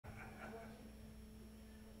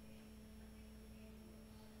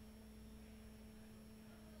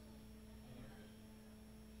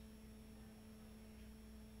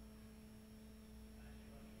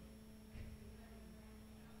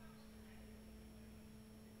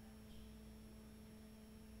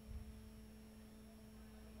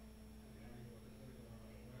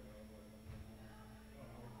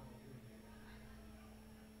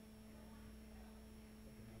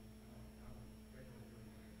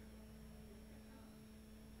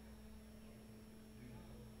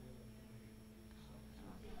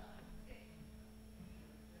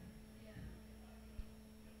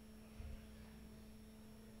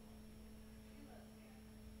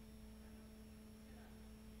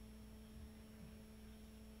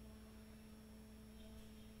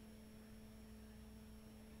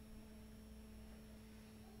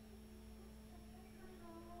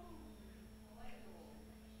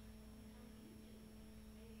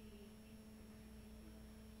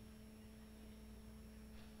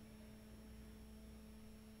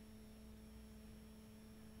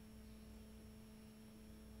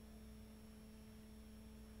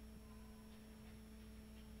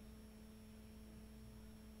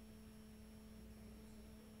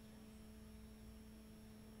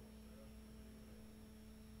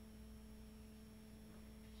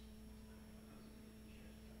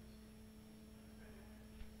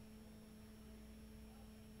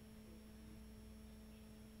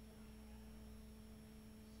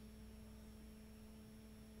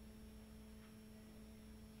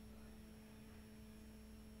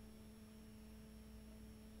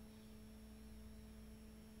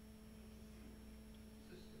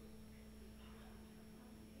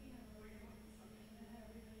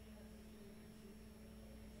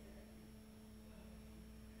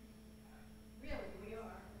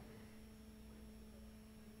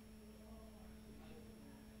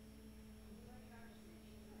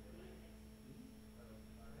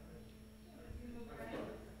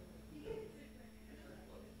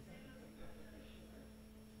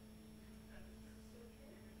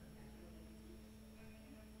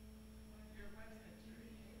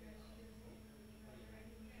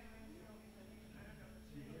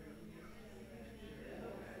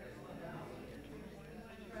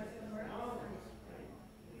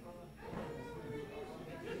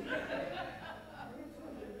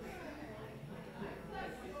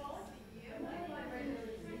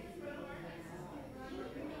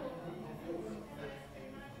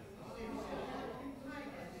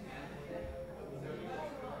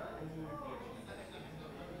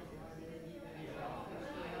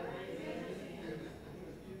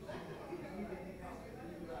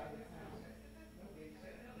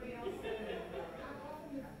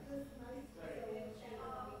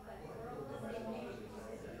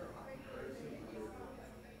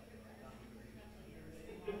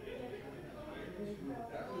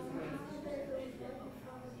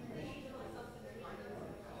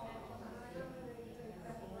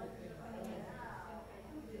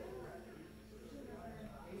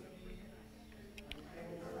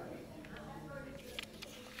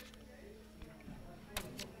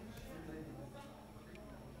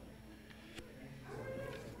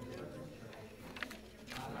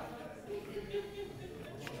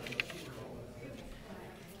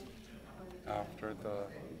after the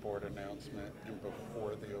board announcement and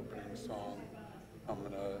before the opening song, I'm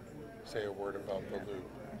going to say a word about the loop,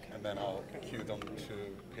 and then I'll cue them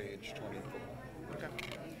to page 24. Okay.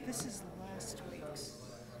 This is last week's.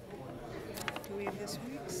 Do we have this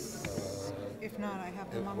week's? If not, I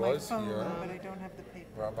have them on my phone, but I don't have the paper.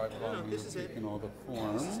 Rabbi Plum has taken all the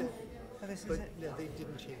forms. Oh, this is But it? no, they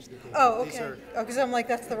didn't change the date. Oh, These okay. are, Oh, because I'm like,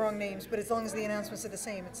 that's the wrong names, but as long as the announcements are the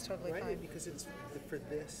same, it's totally right, fine. because it's for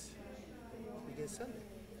this, because Sunday.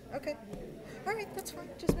 Okay. All right, that's fine.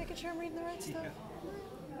 Just making sure I'm reading the right stuff.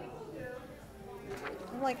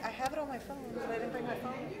 I'm like, I have it on my phone, but I didn't bring my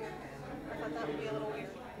phone. I thought that would be a little weird.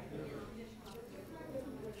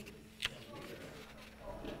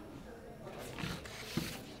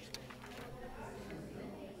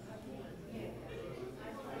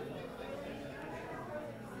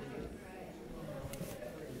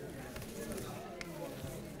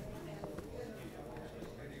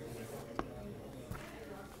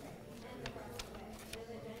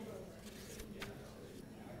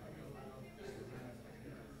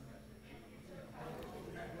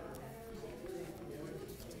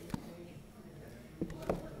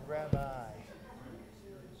 Rabbi.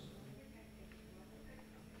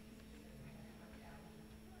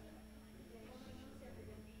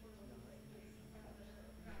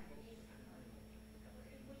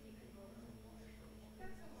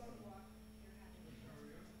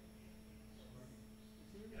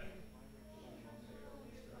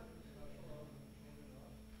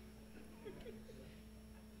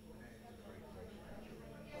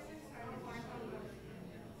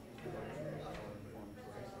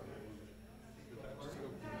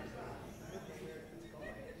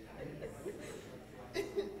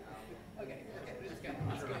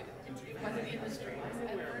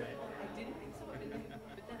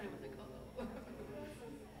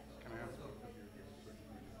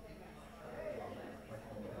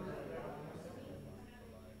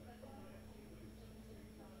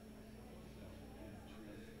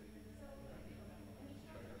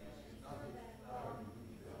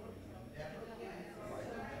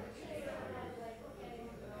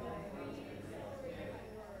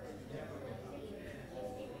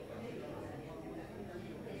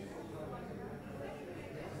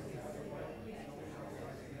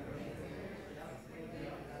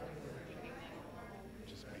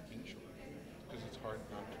 Just making sure, because it's hard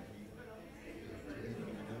not to read.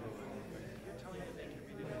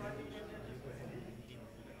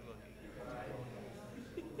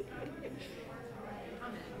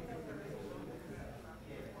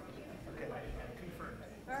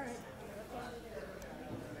 All right.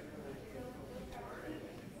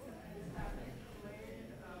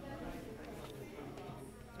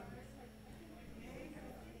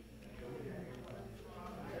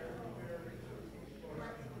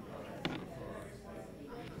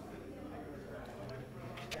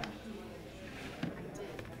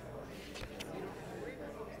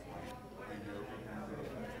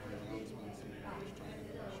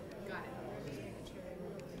 Got it.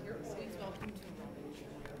 You're always welcome to.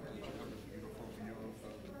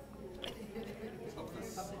 Of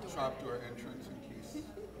this trapdoor entrance in case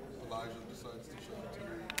Elijah decides to show up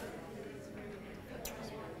tonight. Can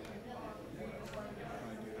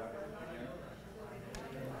I do that again?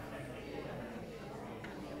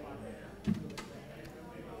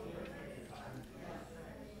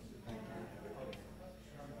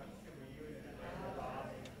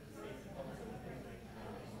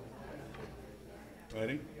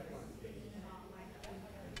 Ready?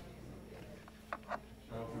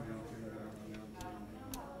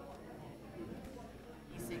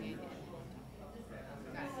 He's singing.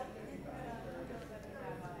 Got it.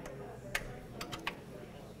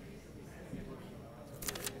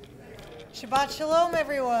 Shabbat Shalom,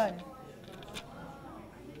 everyone.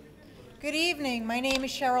 Good evening. My name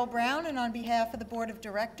is Cheryl Brown, and on behalf of the Board of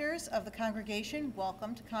Directors of the congregation,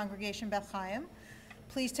 welcome to Congregation BethChaim.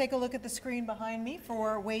 Please take a look at the screen behind me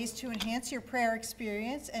for ways to enhance your prayer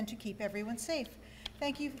experience and to keep everyone safe.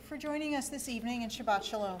 Thank you for joining us this evening, and Shabbat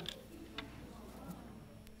Shalom.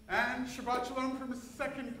 And Shabbat Shalom from a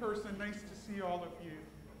second person. Nice to see all of you.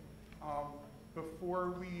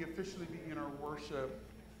 Before we officially begin our worship,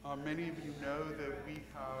 many of you know that we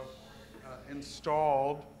have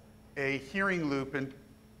installed a hearing loop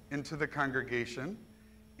into the congregation.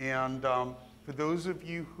 And for those of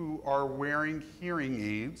you who are wearing hearing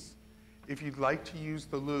aids, if you'd like to use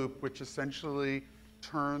the loop, which essentially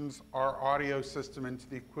turns our audio system into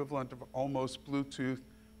the equivalent of almost Bluetooth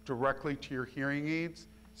directly to your hearing aids,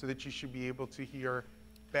 so that you should be able to hear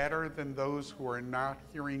better than those who are not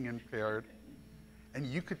hearing impaired. and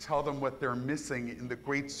you could tell them what they're missing in the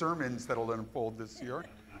great sermons that'll unfold this year.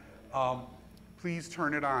 Please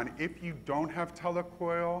turn it on. If you don't have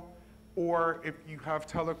telecoil, or if you have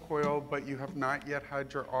telecoil but you have not yet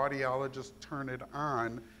had your audiologist turn it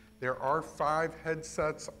on, there are 5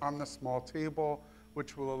 headsets on the small table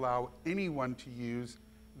which will allow anyone to use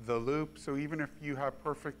the loop. So even if you have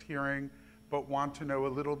perfect hearing but want to know a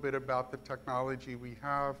little bit about the technology we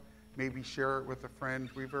have, maybe share it with a friend.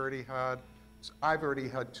 I've already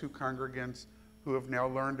had 2 congregants who have now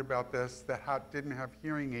learned about this that didn't have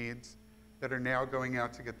hearing aids, that are now going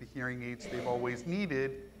out to get the hearing aids they've always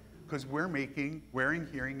needed, because we're making wearing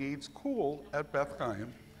hearing aids cool at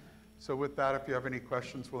BethChaim. So with that, if you have any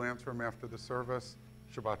questions, we'll answer them after the service.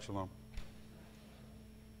 Shabbat Shalom.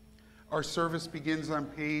 Our service begins on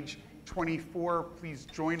page 24. Please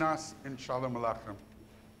join us in Shalom Aleichem.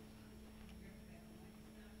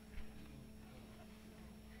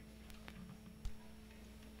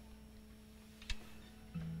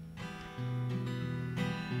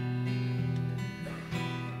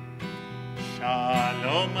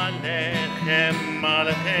 Shalom Aleichem,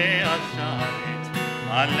 Malachei Asharet,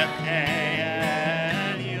 Malachei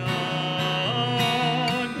Elyon,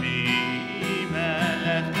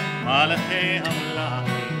 Bimelech, Malachei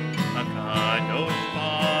Hamlachim, HaKadosh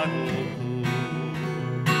Baruch Hu.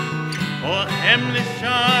 Ochem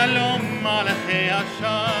L'Shalom, Malachei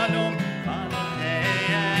Ashalom, Malachei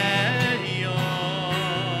Elyon,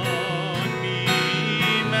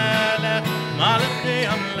 Bimelech, Malachei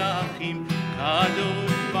Hamlachim,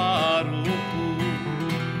 Kadosh Baruch Hu.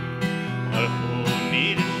 Malchuni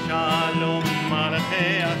Shalom,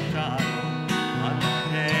 Malachei Ashalom,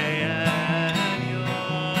 Malachei Elyon,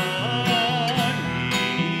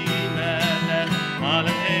 Melech,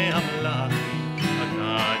 Malachei Hamlachim,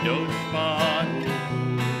 Kadosh Baruch Hu.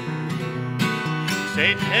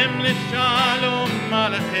 Seitchem L'Shalom,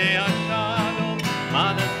 Malachei Ashalom,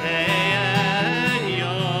 Malachei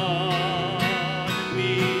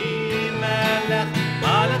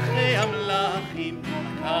Malachei Amlachim,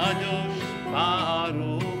 Kadosh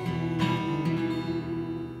Baruch Hu.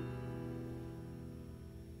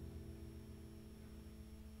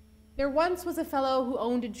 There once was a fellow who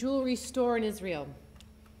owned a jewelry store in Israel.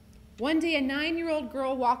 One day, a 9-year-old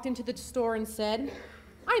girl walked into the store and said,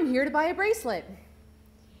 "I'm here to buy a bracelet."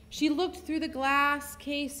 She looked through the glass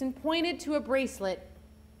case and pointed to a bracelet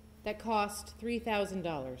that cost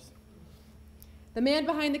 $3,000. The man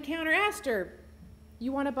behind the counter asked her,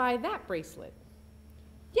 "You want to buy that bracelet?"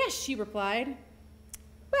 "Yes," she replied.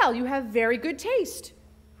 "Well, you have very good taste.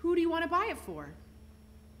 Who do you want to buy it for?"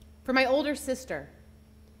 "For my older sister."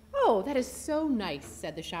 "Oh, that is so nice,"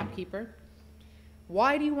 said the shopkeeper.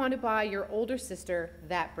 "Why do you want to buy your older sister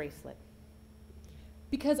that bracelet?"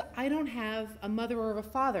 "Because I don't have a mother or a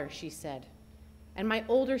father," she said, "and my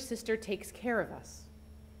older sister takes care of us.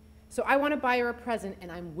 So I want to buy her a present,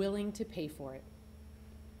 and I'm willing to pay for it."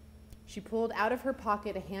 She pulled out of her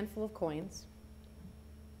pocket a handful of coins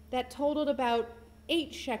that totaled about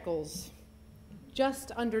 8 shekels,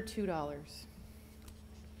 just under $2.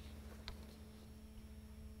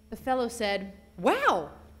 The fellow said,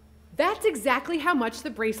 "Wow, that's exactly how much the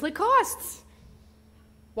bracelet costs."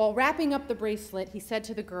 While wrapping up the bracelet, he said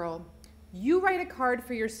to the girl, "You write a card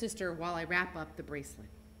for your sister while I wrap up the bracelet."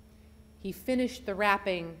 He finished the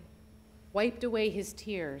wrapping, wiped away his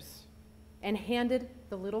tears, and handed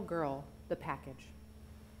the little girl the package.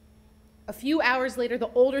 A few hours later,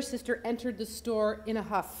 the older sister entered the store in a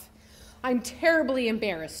huff. "I'm terribly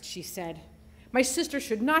embarrassed," she said. "My sister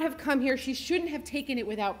should not have come here. She shouldn't have taken it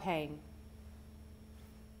without paying."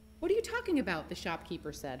 "What are you talking about?" the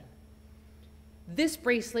shopkeeper said. "This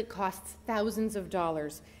bracelet costs thousands of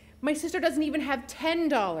dollars. My sister doesn't even have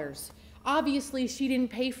 $10. Obviously, she didn't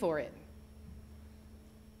pay for it."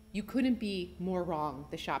 "You couldn't be more wrong,"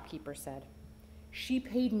 the shopkeeper said. "She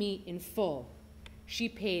paid me in full. She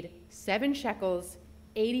paid 7 shekels,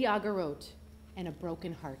 80 agarot, and a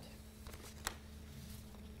broken heart."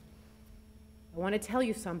 "I want to tell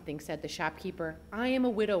you something," said the shopkeeper. "I am a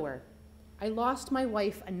widower. I lost my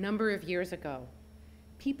wife a number of years ago.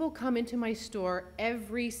 People come into my store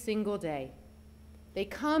every single day. They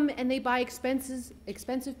come and they buy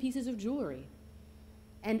expensive pieces of jewelry.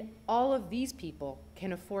 And all of these people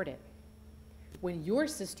can afford it. When your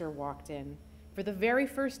sister walked in, for the very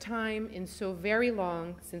first time in so very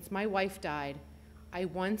long since my wife died, I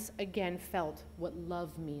once again felt what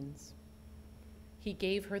love means." He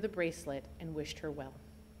gave her the bracelet and wished her well.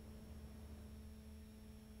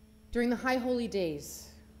 During the High Holy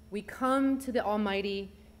Days, we come to the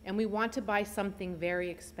Almighty and we want to buy something very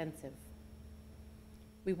expensive.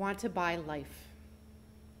 We want to buy life.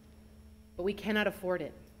 but we cannot afford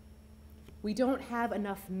it. We don't have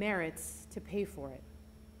enough merits to pay for it.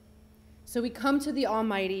 So we come to the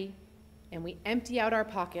Almighty and we empty out our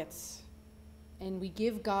pockets and we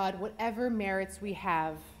give God whatever merits we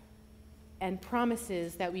have and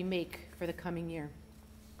promises that we make for the coming year.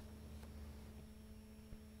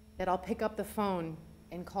 That I'll pick up the phone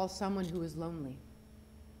and call someone who is lonely.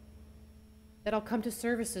 That I'll come to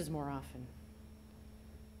services more often.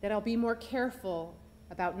 That I'll be more careful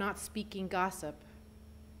about not speaking gossip.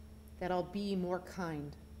 That I'll be more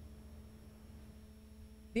kind.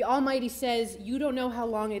 The Almighty says, you don't know how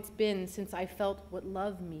long it's been since I felt what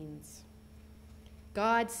love means.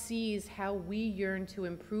 God sees how we yearn to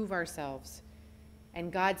improve ourselves.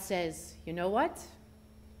 And God says, you know what?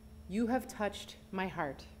 You have touched my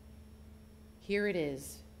heart. Here it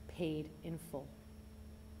is, paid in full.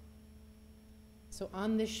 So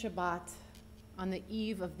on this Shabbat, on the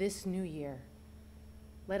eve of this new year,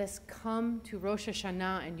 let us come to Rosh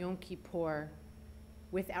Hashanah and Yom Kippur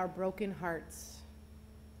with our broken hearts,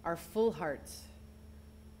 our full hearts,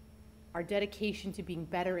 our dedication to being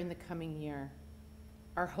better in the coming year,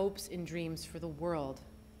 our hopes and dreams for the world,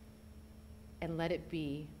 and let it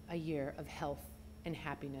be a year of health and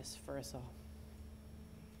happiness for us all.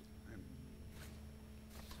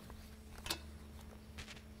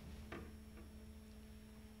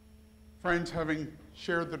 Friends, having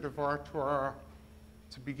shared the Devar Torah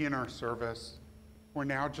to begin our service, we're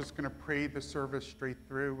now just going to pray the service straight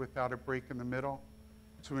through without a break in the middle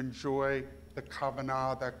to enjoy the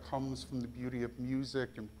kavanah that comes from the beauty of music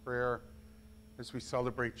and prayer as we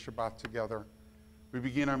celebrate Shabbat together. We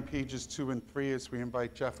begin on pages 2 and 3 as we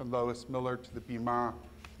invite Jeff and Lois Miller to the bima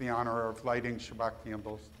for the honor of lighting Shabbat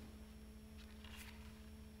candles.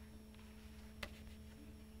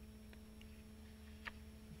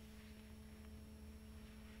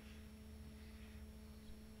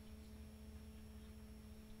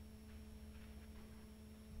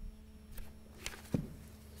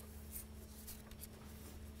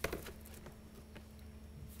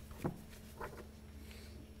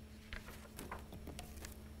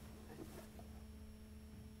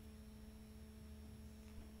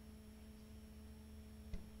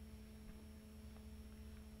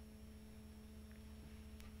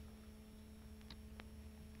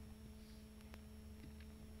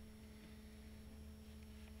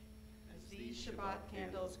 These Shabbat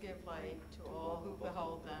candles give light to all who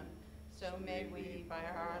behold them, so may we, by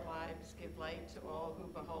our lives, give light to all who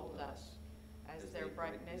behold us, as their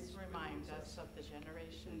brightness reminds us of the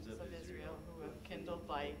generations of Israel who have kindled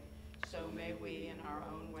light, so may we, in our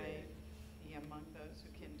own way, be among those who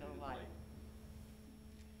kindle light.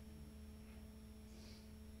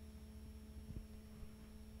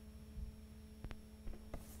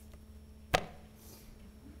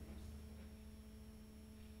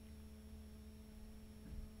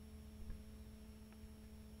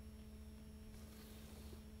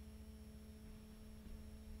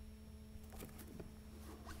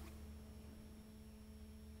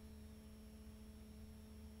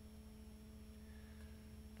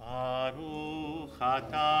 Baruch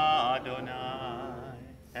atah Adonai,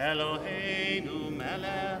 Eloheinu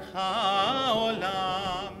melech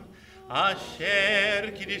haolam,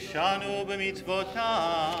 asher kiddushanu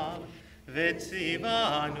b'mitzvotav,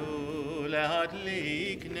 v'tzivanu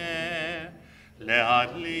le'adlik ner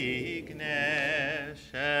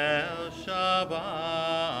shel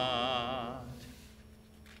Shabbat.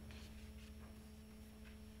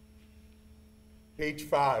 Page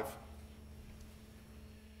 5.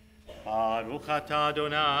 Baruch atah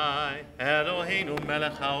Adonai, Eloheinu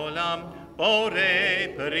melech haolam,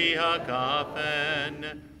 borei peri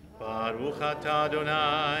hagafen. Baruch atah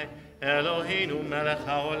Adonai, Eloheinu melech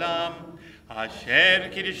haolam, asher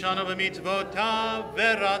kiddushanu b'mitzvotav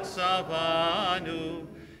v'ratzavanu,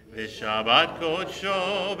 v'shabbat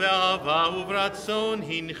kodsho be'ahava u'v'ratzon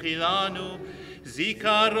hinchilanu,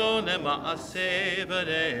 zikaron le'ma'aseh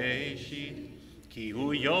b'reishit. כי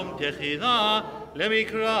הוא יום תחילה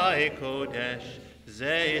למקראי קודש,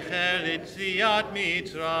 זכר ליציאת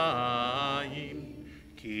מצרים.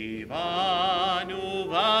 כי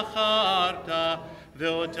בנו בחרת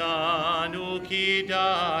ואותנו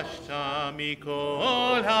קידשת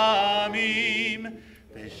מכל העמים,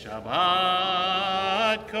 בשבת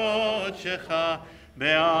קודשך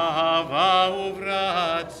באהבה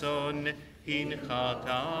וברצון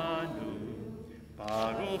הנחלתנו.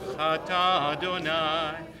 Baruch atah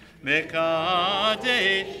Adonai,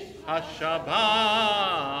 mekadesh HaShabbat.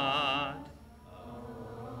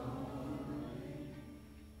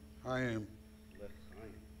 I am.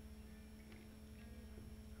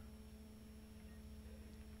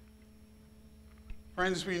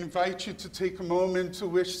 Friends, we invite you to take a moment to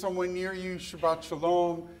wish someone near you Shabbat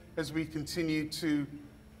Shalom as we continue to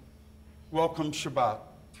welcome Shabbat.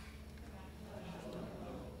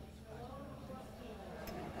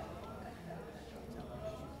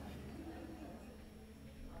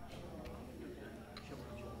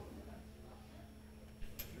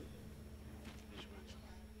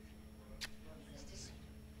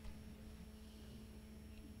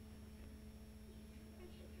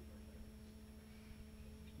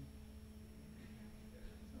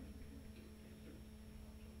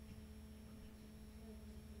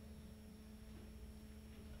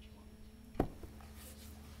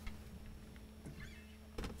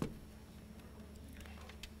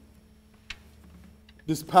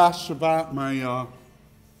 This past Shabbat, my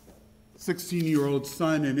 16-year-old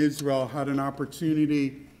son in Israel had an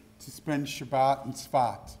opportunity to spend Shabbat in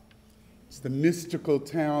Tzfat. It's the mystical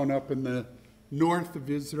town up in the north of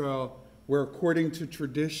Israel where, according to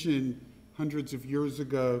tradition, hundreds of years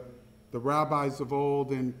ago, the rabbis of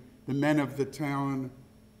old and the men of the town,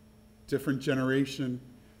 different generation,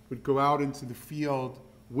 would go out into the field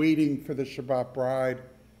waiting for the Shabbat bride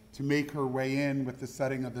to make her way in with the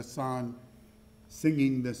setting of the sun,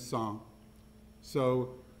 singing this song.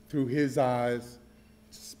 So through his eyes,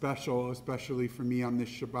 it's special, especially for me on this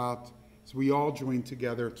Shabbat, as we all join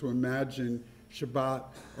together to imagine Shabbat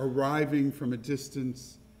arriving from a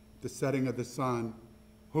distance, the setting of the sun,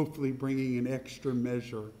 hopefully bringing an extra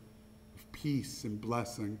measure of peace and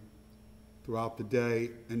blessing throughout the day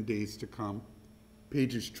and days to come.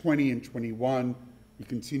 Pages 20 and 21, we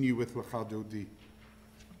continue with Lecha Dodi.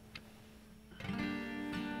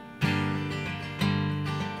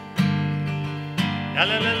 La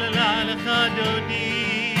la la la la lecha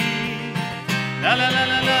dodi, la la la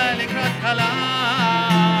la la lekrat kala,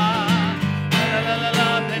 la la la la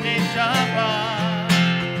bnei Shabbat,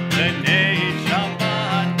 bnei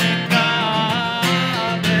Shabbat nekavel,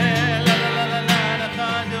 la la la la la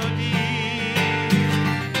lecha dodi,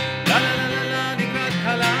 la la la la la lekrat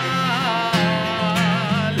kala,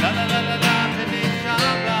 la la la la la bnei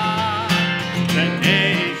Shabbat,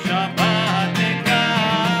 bnei Shabbat nekavel.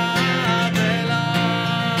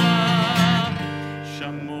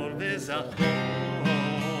 שמור וזכור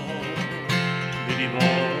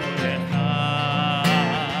בליבו אחד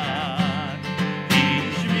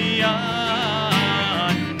השמיענו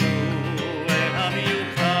אל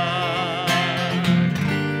המיוחד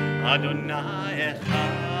אדוני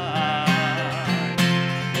אחד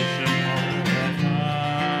ושמו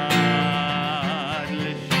אחד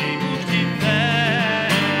לשם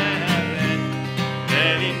ותפארת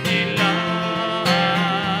ולתהילה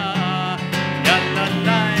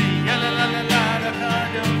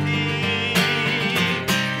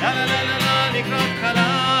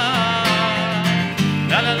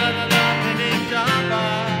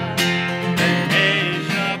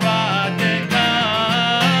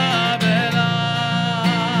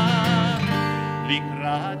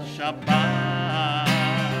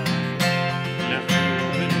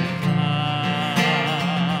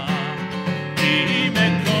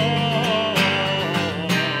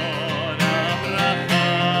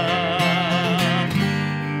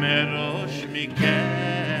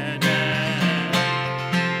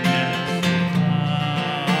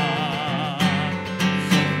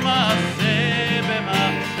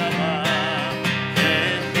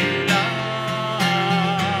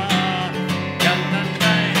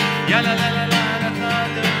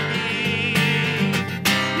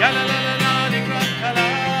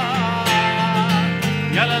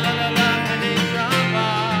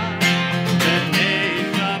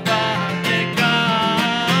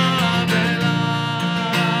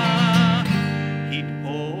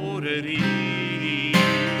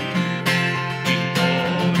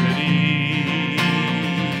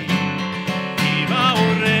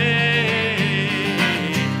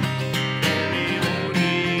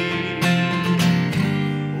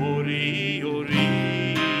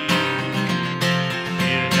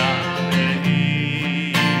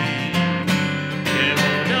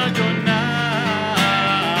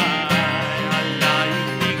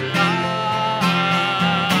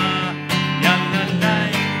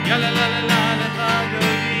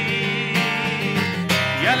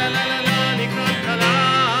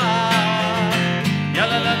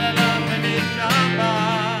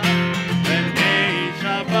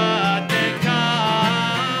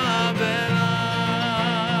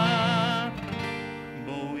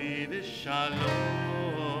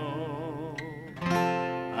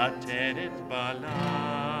עטרת בלה,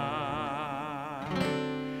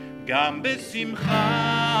 גם בשמחה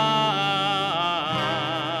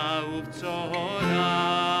ובצהרה,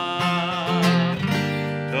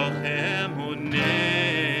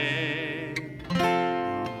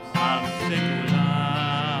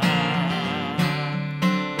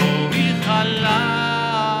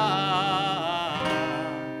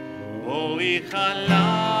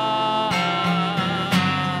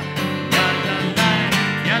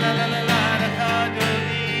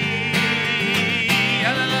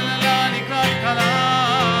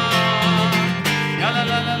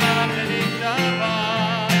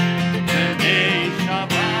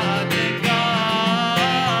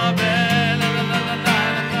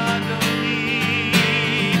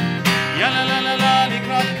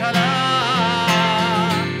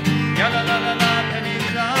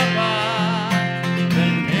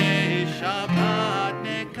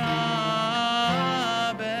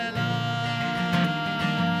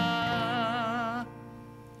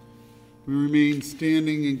 We remain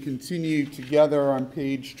standing and continue together on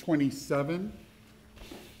page 27.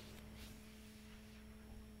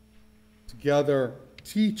 Together,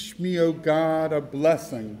 teach me, O God, a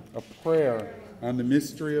blessing, a prayer on the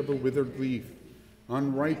mystery of a withered leaf,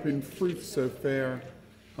 on ripened fruit so fair,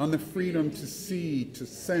 on the freedom to see, to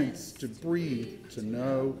sense, to breathe, to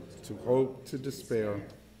know, to hope, to despair.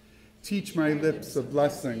 Teach my lips a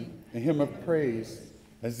blessing, a hymn of praise,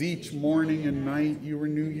 as each morning and night you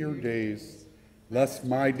renew your days. Lest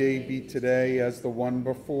my day be today as the one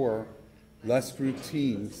before, lest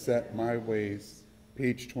routine set my ways.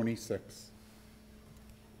 Page 26.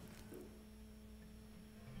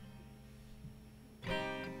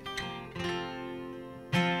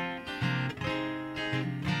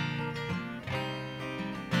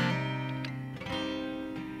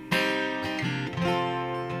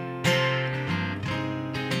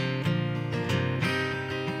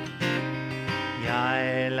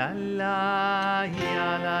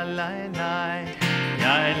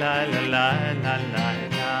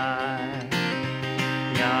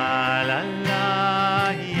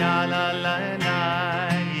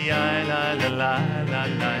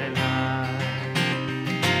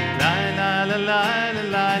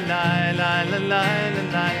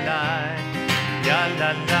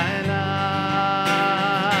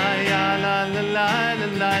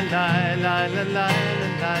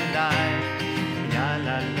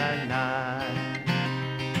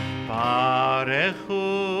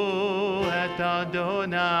 Barechu et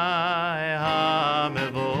Adonai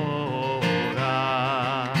HaMevorach.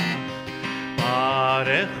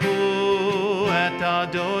 Barechu et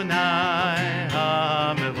Adonai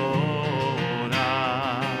HaMevorach.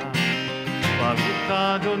 Baruch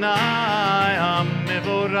Adonai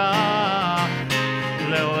HaMevorach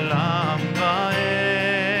leolam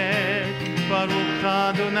vaed. Baruch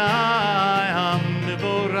Adonai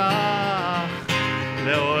HaMevorach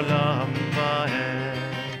leolam vaed.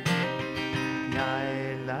 Ya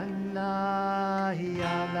la la,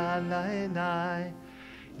 ya la la la,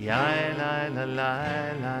 ya la la la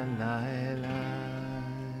la la la.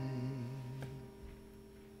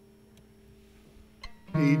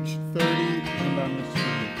 Page 30 and on the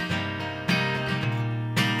screen.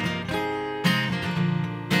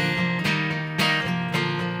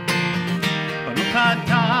 Baruch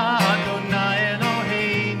atah Adonai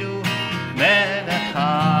Eloheinu melech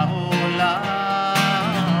haolam,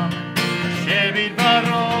 asher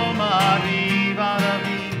bidbaro ma'ariv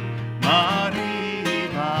aravim,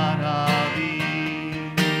 ma'ariv aravim.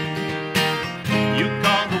 You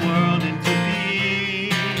called the world into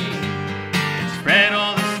being, spread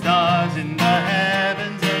all the stars in the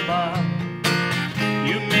heavens above.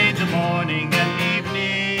 You made the morning and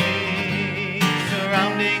evening,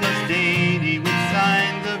 surrounding us daily with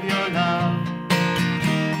signs of your love.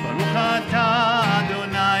 Baruch atah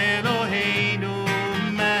Adonai Eloheinu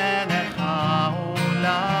melech haolam,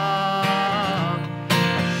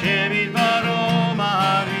 asher bidbaro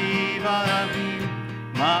ma'ariv aravim,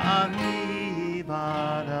 ma'ariv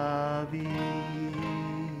aravim.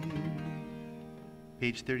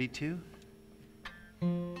 Page 32.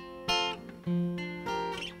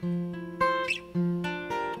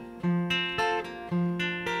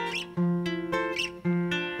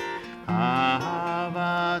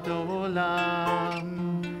 Ahavat olam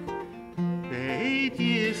Beit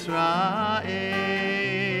Yisrael,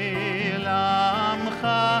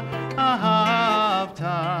 Amcha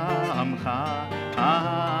ahavta, Amcha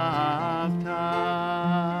ahavta.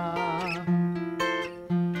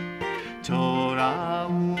 Torah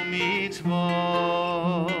u'mitzvot,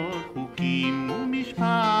 chukim u'mishpatim,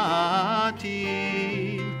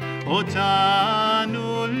 otanu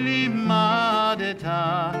limadeta,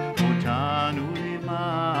 otanu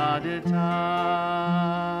limadeta.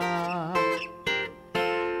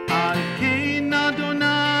 Al kein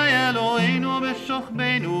Adonai Eloheinu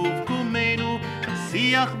b'shochbenu ובקומנו,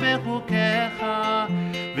 נשיח בחוקיך,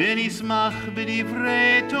 ונשמח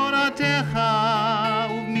בדברי תורתך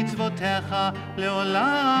ובמצוותיך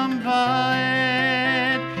לעולם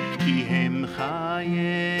ועד, כי הם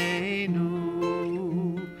חיינו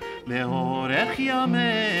לאורך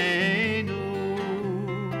ימינו,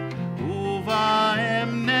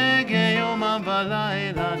 ובהם נגה יומם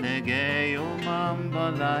ולילה, נגה יומם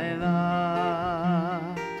ולילה.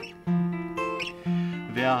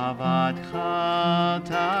 ואהבתך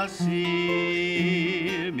תסיר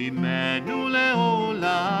ממנו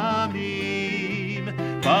לעולמים,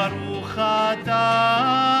 ברוך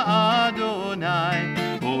אתה אדוני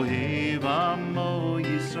אוהב עמו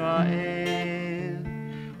ישראל,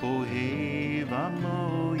 אוהב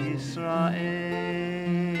עמו ישראל.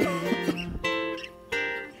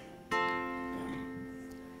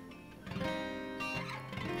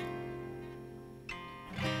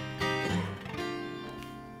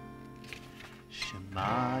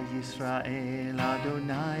 שמע ישראל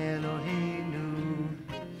אדוני אלוהינו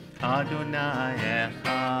אדוני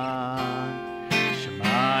אחד.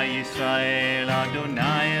 שמע ישראל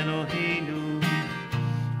אדוני אלוהינו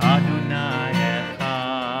אדוני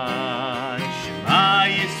אחד. שמע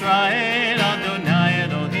ישראל אדוני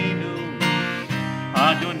אלוהינו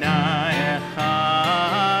אדוני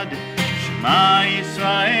אחד. שמע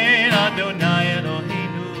ישראל אדוני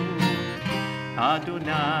אלוהינו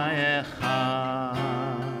אדוני אחד.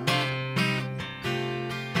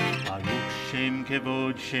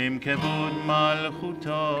 שם כבוד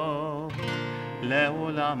מלכותו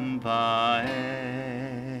לעולם ועד.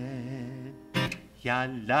 יה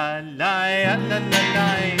לה לה יה לה לה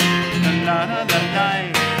לה לה לה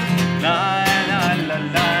לה לה לה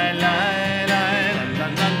לה לה.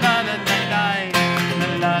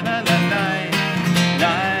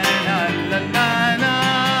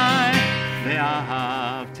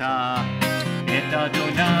 ואהבת את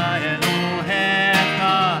אדוני אלוהיך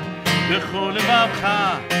בכל לבבך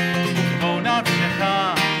ובכל נפשך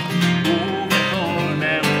ובכל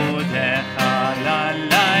מאודיך. לה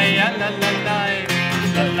לה יה לה לה לה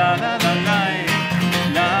לה לה לה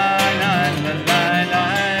לה לה לה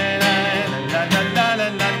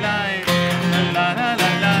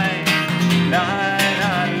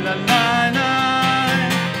לה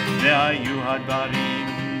והיו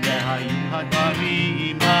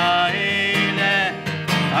הדברים האלה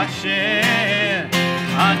אשר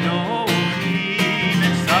אנוכי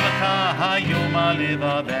מצווך היום על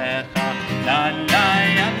לבבך. לה לה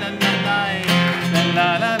יה לה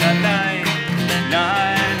לה לה לה לה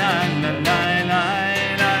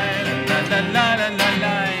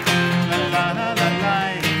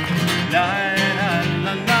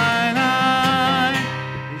לה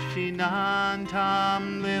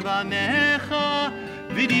ושיננתם לבניך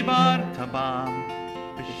ודיברת בם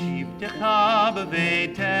בשבתך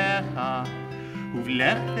בביתך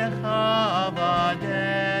ובלכתך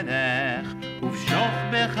בדרך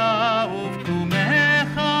ובשוכבך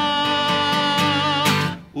ובקומך,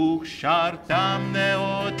 וקשרתם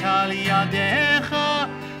נאות על ידיך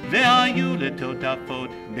והיו לטוטפות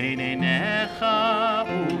בין עיניך,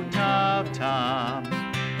 וכתבתם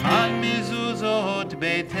על מזוזות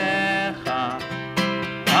ביתך,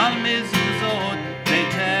 על מזוזות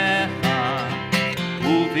ביתך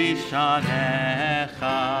ובשעריך.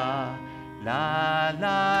 לה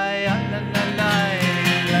לה לה לה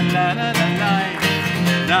לה לה לה לה לה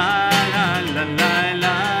לה לה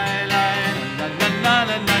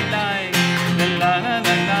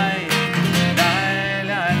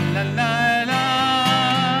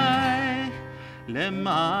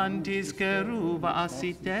למען תזכרו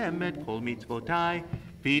ועשיתם את כל מצוותיי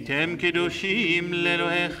והייתם קדושים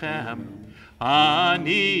לאלוהיכם.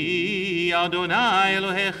 אני אדוני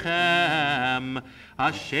אלוהיכם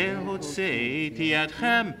אשר הוצאתי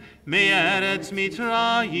אתכם מארץ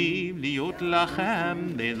מצרים להיות לכם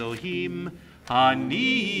לאלוהים.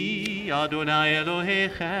 אני אדוני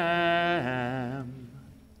אלוהיכם.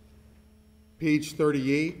 Page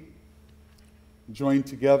 38, join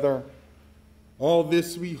together. All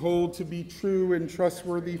this we hold to be true and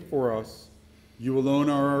trustworthy for us. You alone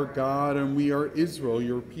are our God, and we are Israel,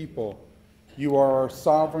 your people. You are our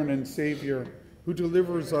sovereign and Savior, who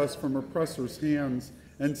delivers us from oppressors' hands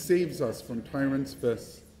and saves us from tyrants'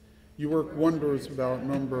 fists. You work wonders without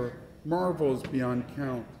number, marvels beyond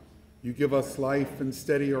count. You give us life and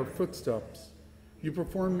steady our footsteps. You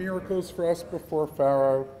perform miracles for us before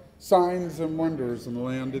Pharaoh, signs and wonders in the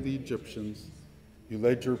land of the Egyptians. You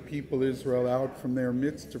led your people Israel out from their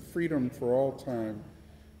midst to freedom for all time.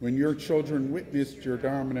 When your children witnessed your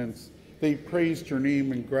dominance, they praised your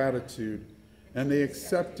name in gratitude, and they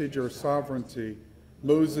accepted your sovereignty.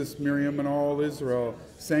 Moses, Miriam, and all Israel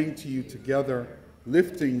sang to you together.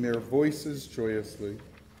 lifting their voices joyously.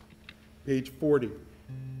 Page 40.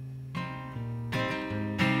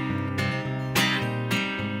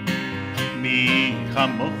 מי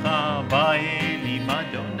כמוך באלים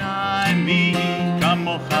אדוני, מי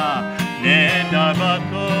כמוך נהדר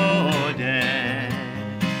בקודש.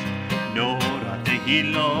 נורא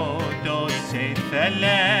תהילות אוסף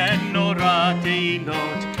אלה, נורא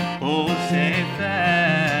תהילות אוסף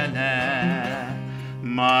אלה.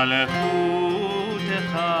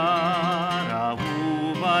 מלכותך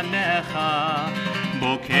ראו בניך,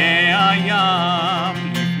 בוקע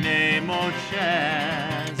ים לפני משה.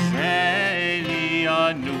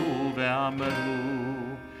 ענו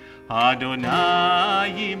ואמרו, אדוני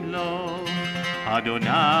ימלוך,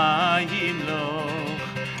 אדוני ימלוך,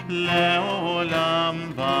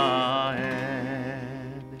 לעולם ועד.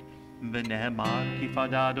 ונאמר כי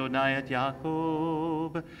פדה אדוני את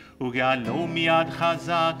יעקב, וגאלו מיד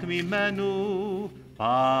חזק ממנו,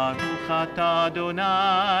 ברוך אתה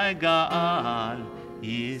אדוני גאל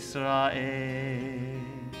ישראל.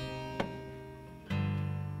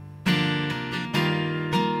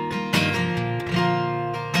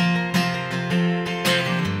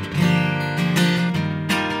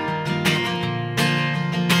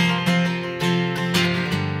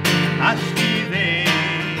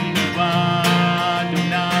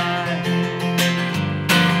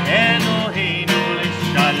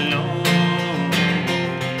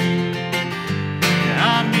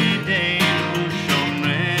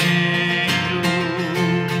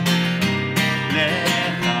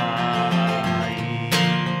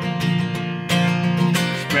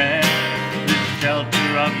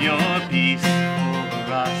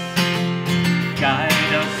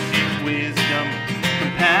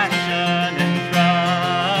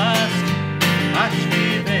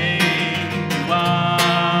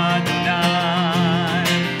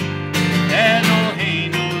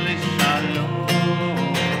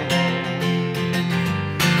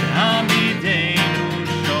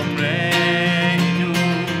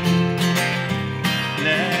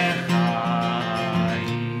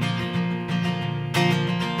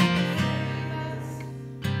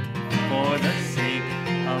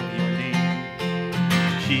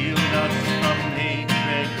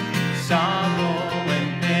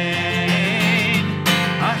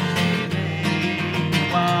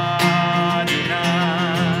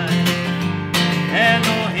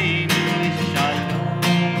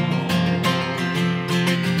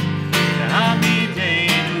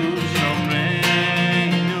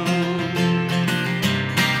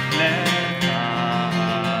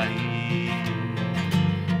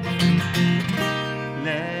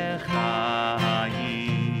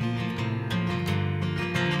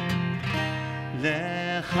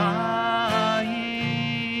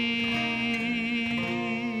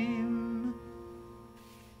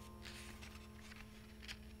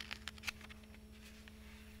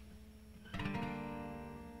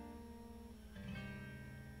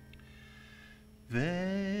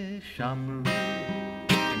 ושמרו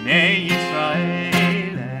בני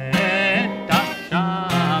ישראל את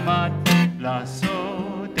השבת,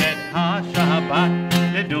 לעשות את השבת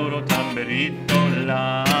לדורותם ברית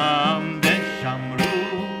עולם.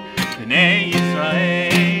 ושמרו בני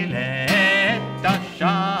ישראל את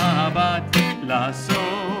השבת,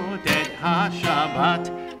 לעשות את השבת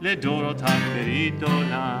לדורותם ברית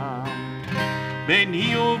עולם.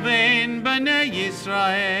 ביני ובין בני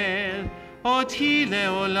ישראל אותי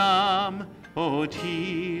לעולם,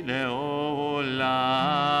 אותי לעולם.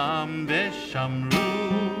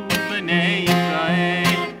 ושמרו בני ישראל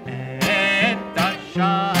את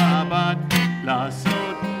השבת,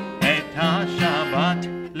 לעשות את השבת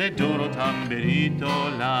לדורותם ברית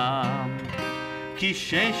עולם. כי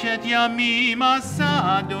 6 ימים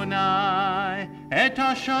עשה אדוני את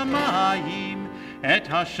השמיים, את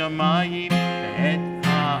השמיים ואת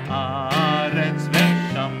הארץ.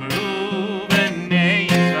 ושמרו בני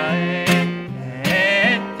ישראל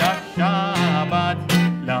את השבת,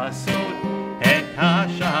 לעשות את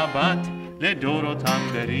השבת לדורותם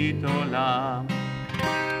ברית עולם.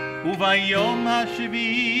 וביום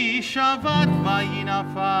השביעי שבת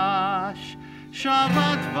וינפש,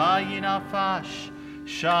 שבת וינפש,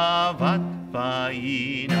 שבת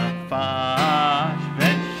וינפש.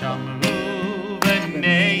 ושמרו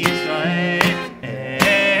בני ישראל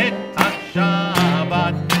את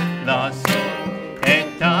השבת, לעשות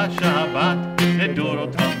את השבת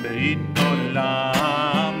לדורותם ברית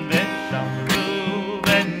עולם. ושמרו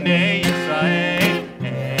בני ישראל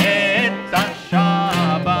את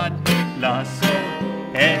השבת, לעשות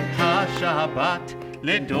את השבת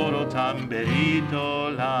לדורותם ברית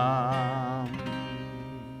עולם.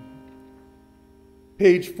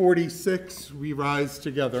 Page 46, we rise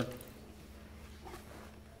together.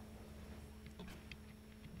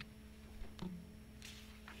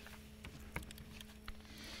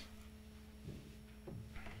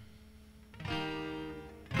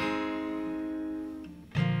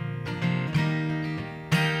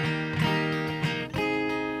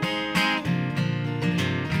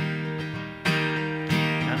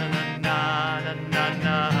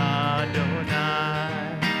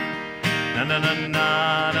 na na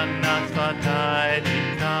na na na sfatai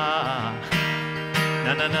tika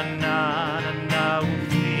na na na na na na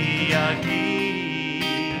ufi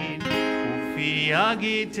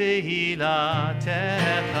agit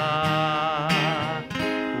tehilatecha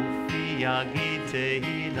ufi agit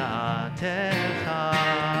tehilatecha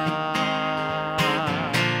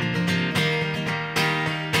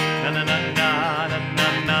na na na na na na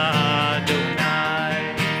na Adonai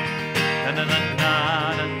na na na na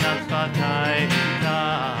na na sfatai tika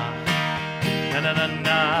na na na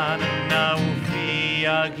na na na ufi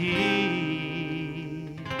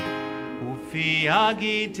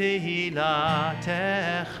agit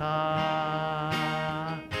tehilatecha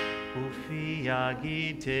ufi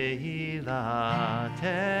agit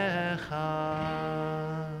tehilatecha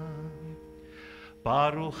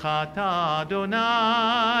Baruch atah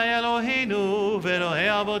Adonai Eloheinu v'Elohei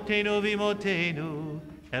avotenu v'imotenu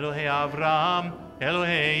Elohei Avraham,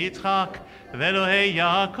 Elohei Yitzchak v'Elohei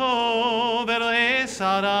Yaakov Elohei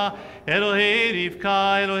Sarah Elohei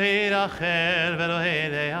Rivka, Elohei Rachel v'Elohei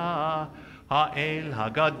Leah Ha'el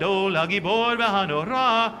Hagadol Hagibor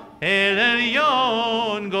v'Hanora El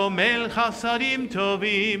Elyon Gomel Chasadim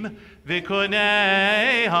Tovim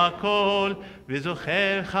v'Konei Hakol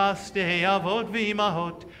וזוכר חסדי אבות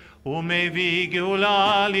ואימהות ומביא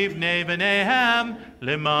גאולה לבני בניהם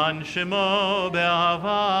למען שמו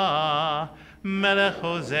באהבה מלך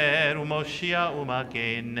עוזר ומושיע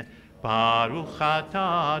ומגן ברוך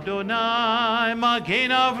אתה אדוני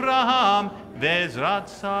מגן אברהם ועזרת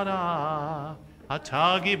שרה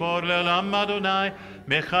אתה גיבור לעולם אדוני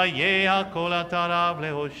מחיי הכל אתה רב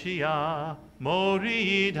להושיע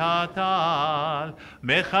מוריד הטל,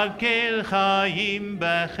 מכלכל חיים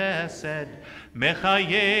בחסד,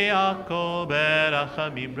 מחיי הכל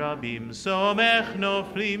ברחמים רבים, סומך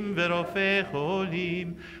נופלים ורופא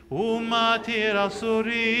חולים, ומתיר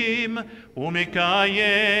אסורים,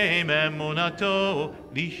 ומקיים אמונתו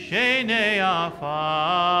לשני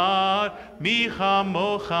עפר, מי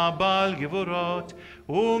כמוך בעל גבורות,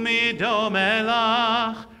 ומדומה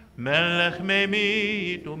לך, מלך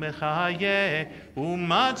ממית ומחיה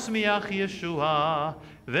ומצמיח ישועה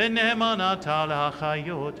ונאמן אתה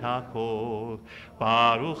להחיות הכל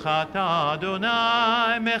ברוך אתה אדוני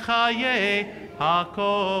מחיה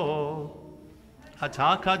הכל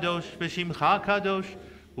אתה קדוש ושמך קדוש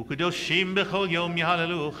וקדושים בכל יום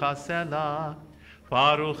יהללוך סלה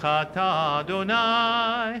ברוך אתה אדוני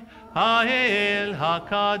האל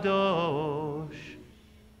הקדוש.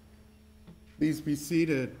 Please be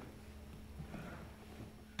seated.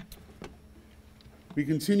 We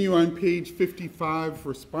continue on page 55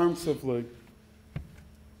 responsively.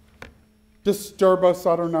 Disturb us,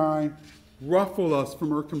 Adonai, ruffle us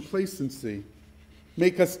from our complacency,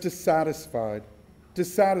 make us dissatisfied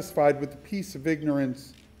with the peace of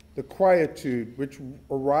ignorance, the quietude which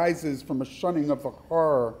arises from a shunning of the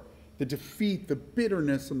horror, the defeat, the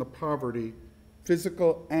bitterness, and the poverty,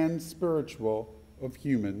 physical and spiritual, of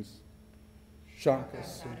humans.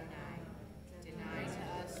 Shakas. Deny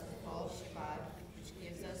to us the false Shabbat, which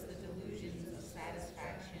gives us the delusions of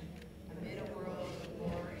satisfaction amid a world of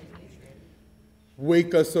war and hatred.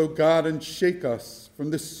 Wake us, O God, and shake us from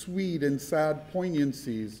the sweet and sad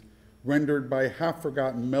poignancies rendered by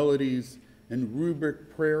half-forgotten melodies and rubric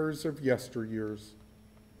prayers of yesteryears.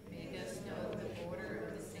 Make us know the order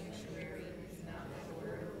of the sanctuary is not the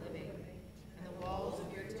order of living, and the walls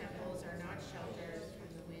of your temples are not shelters from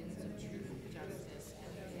the winds of truth, justice,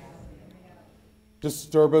 and reality.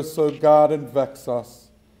 Disturb us, O God, and vex us.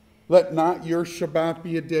 Let not your Shabbat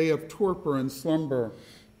be a day of torpor and slumber.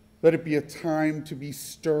 Let it be a time to be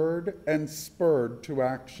stirred and spurred to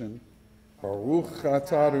action. Baruch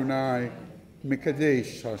atah Adonai,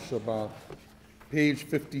 Mekadesh HaShabbat. Page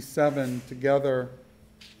 57, together.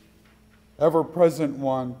 Ever-present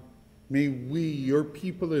one, may we, your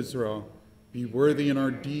people Israel, be worthy in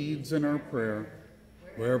our deeds and our prayer,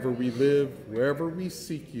 wherever we live, wherever we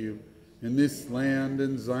seek you, in this land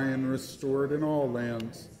and Zion restored in all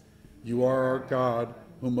lands. You are our God,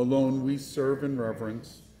 whom alone we serve in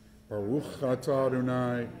reverence. Baruch atah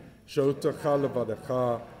Adonai, shotecha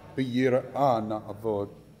levadecha, b'yirah na'avod.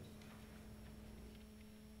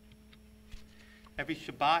 Every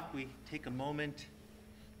Shabbat we take a moment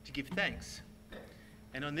to give thanks.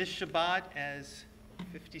 And on this Shabbat, as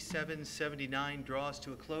 5779 draws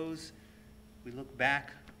to a close, we look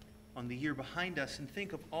back on the year behind us and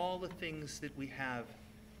think of all the things that we have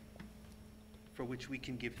for which we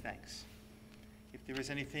can give thanks. If there is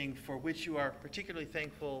anything for which you are particularly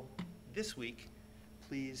thankful this week,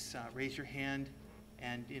 please raise your hand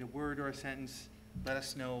and in a word or a sentence, let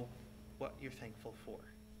us know what you're thankful for.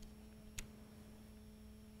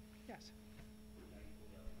 Yes.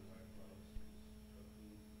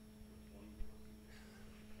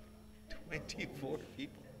 24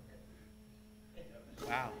 people.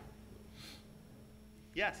 Wow.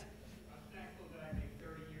 Yes. I'm thankful that I made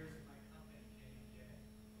 30 years in my company, J&J.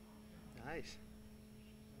 Nice.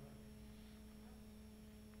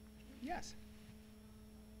 Yes.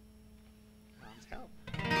 Mom's help.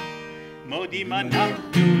 Modi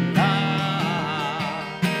manach lach,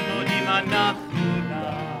 Modi manach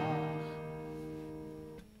lach.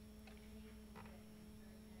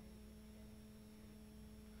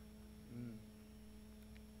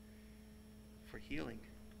 For healing.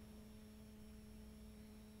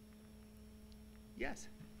 Yes.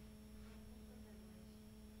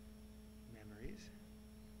 Memories.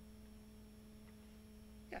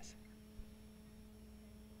 Yes.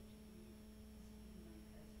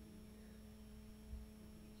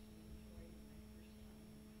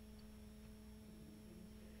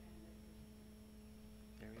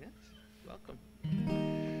 Very nice. Welcome.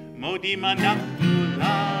 Modi manach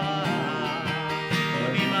lach,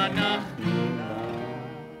 Modi manach lach.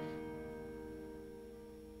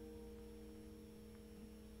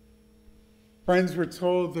 Friends, we're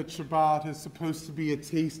told that Shabbat is supposed to be a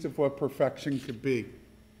taste of what perfection could be.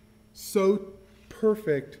 So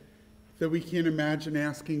perfect that we can't imagine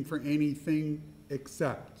asking for anything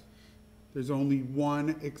except. There's only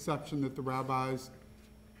one exception that the rabbis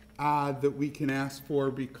add that we can ask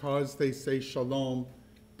for because they say shalom,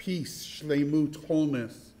 peace, shleimut,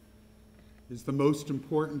 wholeness, is the most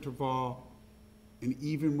important of all. And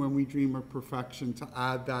even when we dream of perfection, to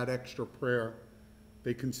add that extra prayer,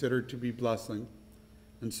 they consider to be blessing.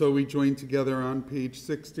 And so we join together on page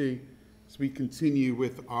 60 as we continue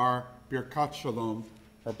with our Birkat Shalom,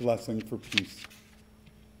 our blessing for peace.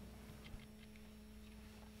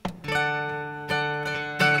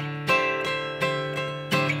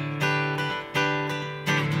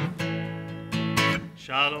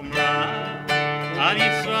 Shalom Ra, Al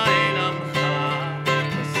Yisrael Amcha,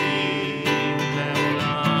 Tasim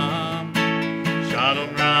Leolam.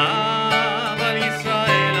 Shalom Ra.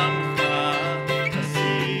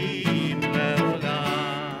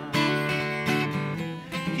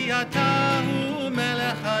 אתה הוא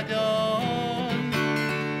מלך אדון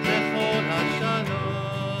בכל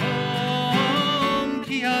השלום,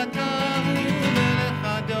 כי אתה הוא מלך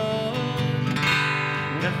אדון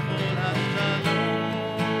בכל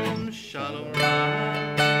השלום. שלום רב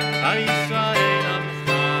על ישראל עמך,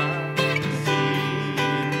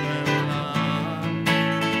 שים לעולם.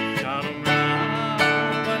 שלום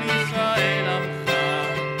רב על ישראל עמך,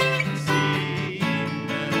 שים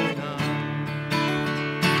לעולם.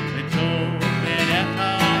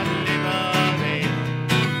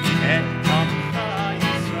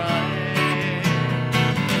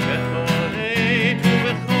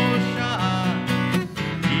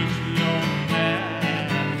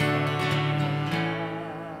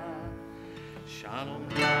 Shalom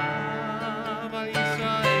Rav al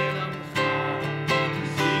Yisrael Amcha,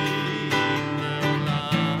 Sim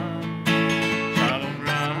Leolam. Shalom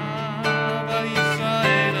Rav al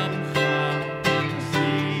Yisrael Amcha,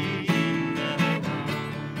 Sim Leolam.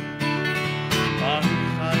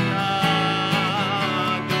 Baruch atah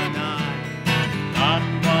Adonai,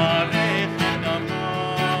 Barech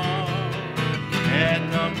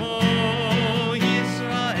et Amo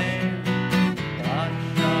Yisrael,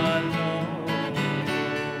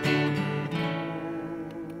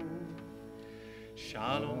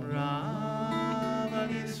 Shalom Rav al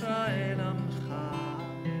Yisrael Amcha,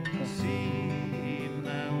 Sim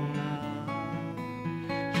Leolam.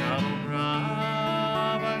 Shalom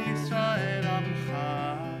Rav al Yisrael Amcha,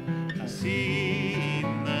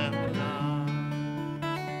 Sim Leolam.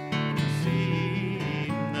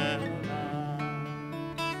 Sim Leolam.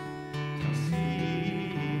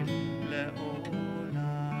 Sim Leolam.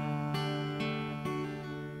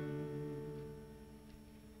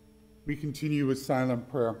 We continue with silent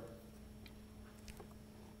prayer.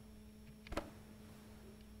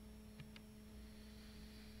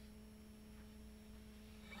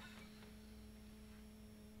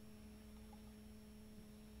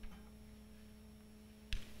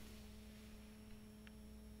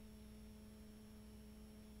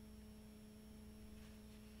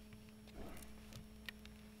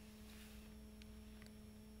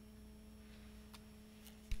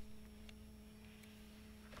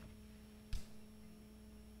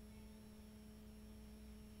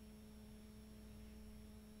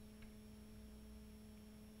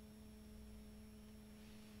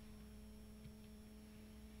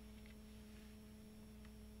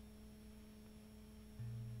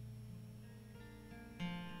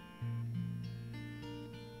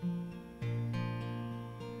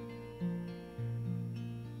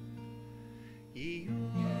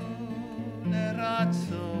 le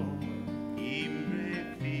razzo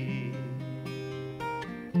imrefi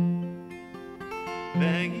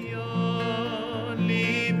Vegio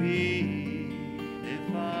libi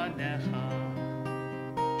lefanecha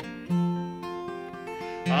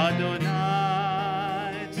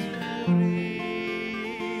Adonai tzuri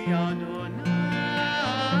Adonai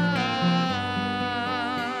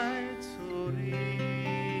tzuri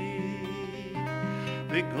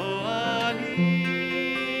V'goali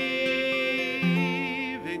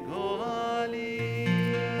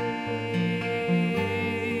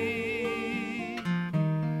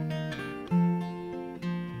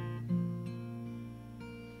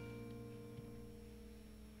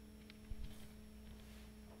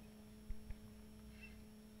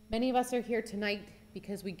Many of us are here tonight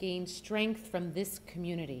because we gained strength from this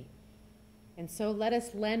community. And so let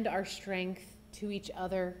us lend our strength to each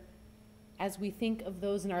other as we think of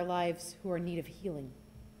those in our lives who are in need of healing.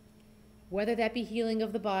 Whether that be healing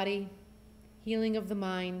of the body, healing of the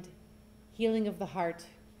mind, healing of the heart,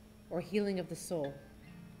 or healing of the soul.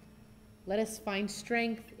 Let us find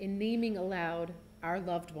strength in naming aloud our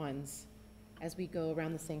loved ones as we go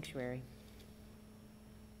around the sanctuary.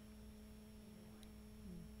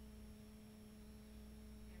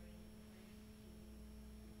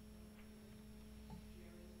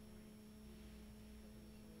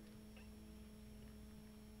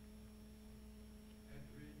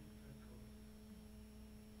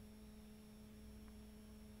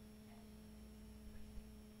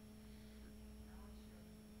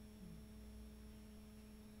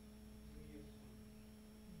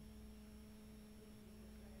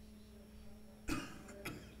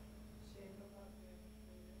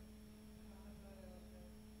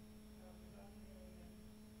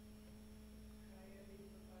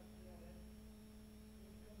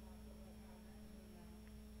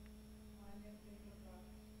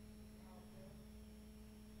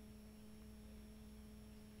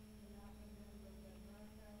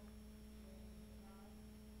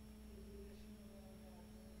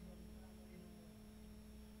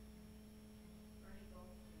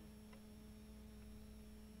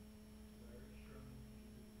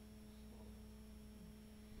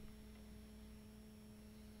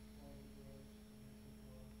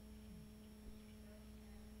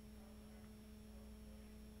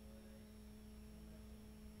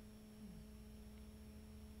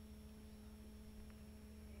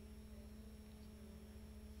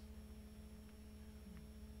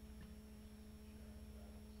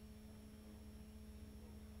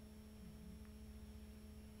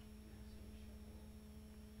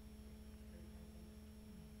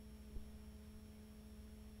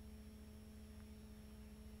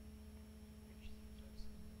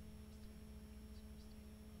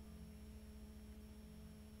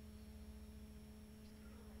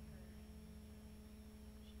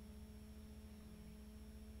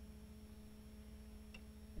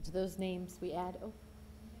 To those names we add,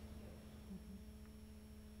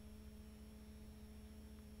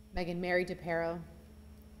 Megan Mary DePero,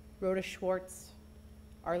 Rhoda Schwartz,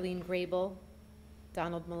 Arlene Grable,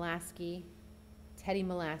 Donald Molaski, Teddy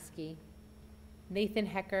Molaski, Nathan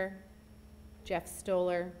Hecker, Jeff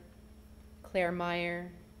Stoller, Claire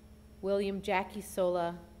Meyer, William Jackie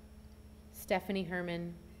Sola, Stephanie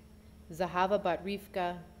Herman, Zahava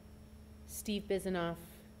Batrivka, Steve Bizanoff,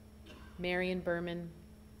 Marion Berman,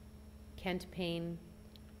 Kent Payne,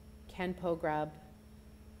 Ken Pograb,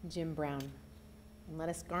 Jim Brown. And let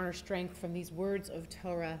us garner strength from these words of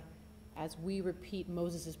Torah as we repeat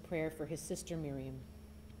Moses' prayer for his sister Miriam.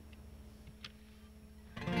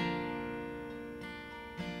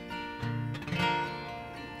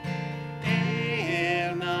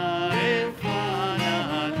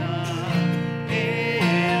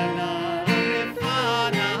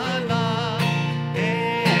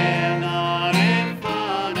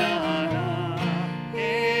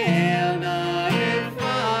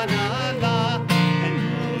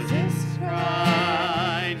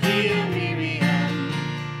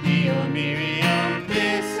 Miriam,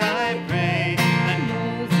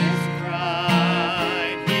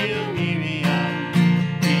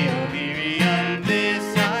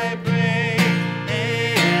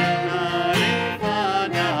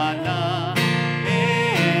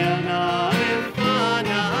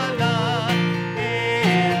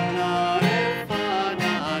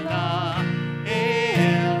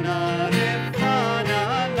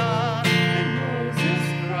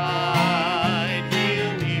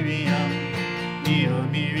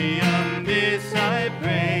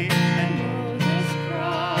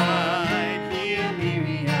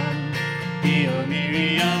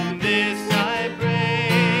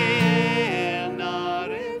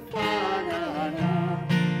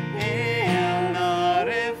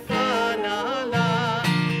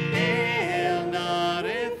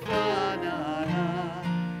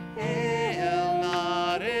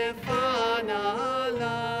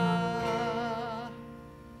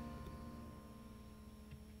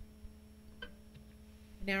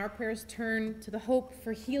 our prayers turn to the hope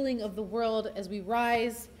for healing of the world as we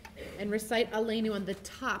rise and recite Aleinu on the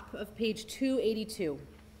top of page 282.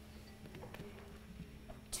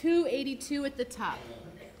 282 at the top.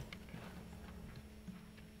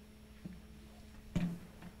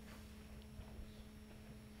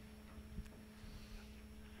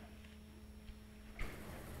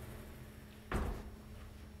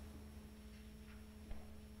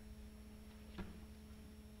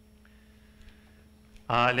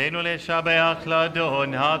 עלינו לשבח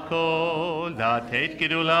לאדון הכל, לתת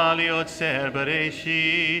גדולה ליוצר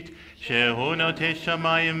בראשית, שהוא נוטה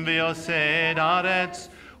שמיים ויוסד ארץ,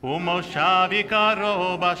 ומושב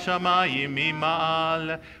עיקרו בשמיים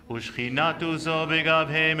ממעל, ושכינת עוזו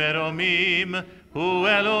בגבהי מרומים, הוא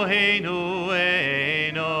אלוהינו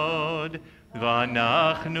אין עוד.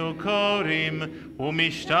 ואנחנו קוראים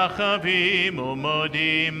ומשתחווים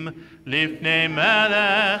ומודים לפני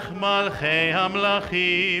מלך מלכי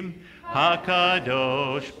המלכים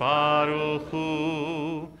הקדוש ברוך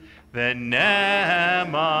הוא.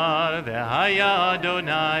 ונאמר והיה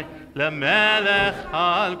אדוני למלך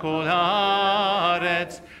על כל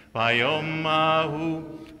הארץ ביום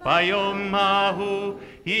ההוא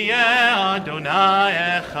יהיה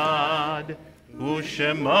אדוני אחד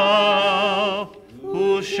ושמו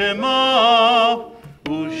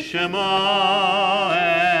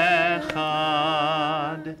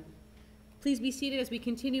אחד. Please be seated as we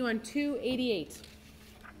continue on 288.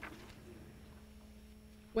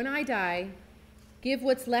 When I die, give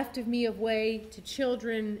what's left of me away to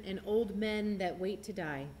children and old men that wait to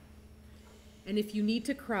die. And if you need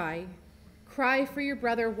to cry, cry for your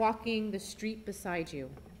brother walking the street beside you.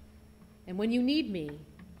 And when you need me,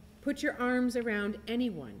 put your arms around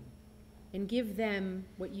anyone and give them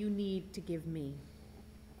what you need to give me.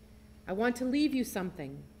 I want to leave you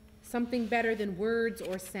something better than words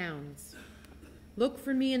or sounds. Look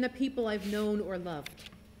for me in the people I've known or loved.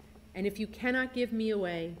 And if you cannot give me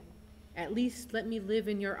away, at least let me live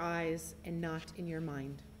in your eyes and not in your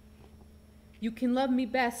mind. You can love me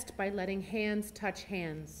best by letting hands touch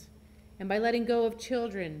hands and by letting go of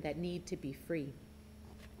children that need to be free.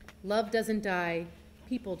 Love doesn't die,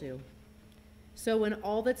 people do. So when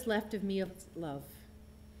all that's left of me is love,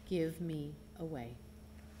 give me away.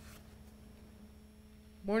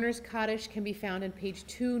 Mourner's Kaddish can be found on page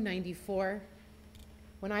 294.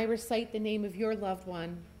 When I recite the name of your loved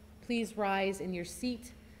one, please rise in your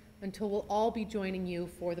seat until we'll all be joining you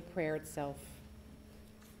for the prayer itself.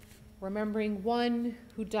 Remembering one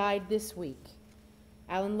who died this week,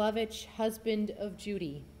 Alan Lovitch, husband of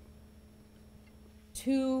Judy.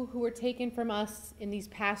 Two who were taken from us in these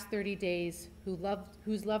past 30 days,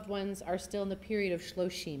 whose loved ones are still in the period of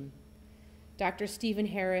Shloshim. Dr. Stephen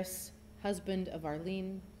Harris, husband of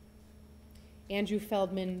Arlene. Andrew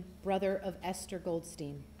Feldman, brother of Esther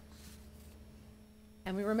Goldstein.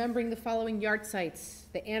 And we're remembering the following yahrzeits,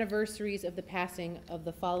 the anniversaries of the passing of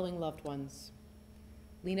the following loved ones.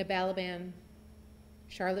 Lena Balaban,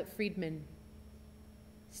 Charlotte Friedman,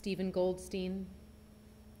 Stephen Goldstein,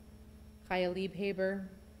 Chaya Liebhaber,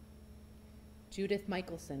 Judith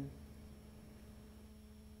Michelson,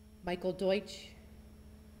 Michael Deutsch,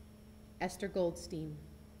 Esther Goldstein,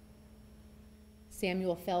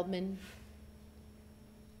 Samuel Feldman,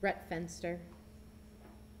 Brett Fenster,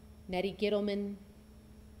 Nettie Gittleman,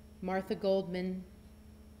 Martha Goldman,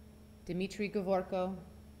 Dmitry Gavorko,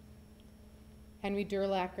 Henry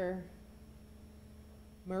Durlacher,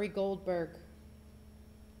 Murray Goldberg,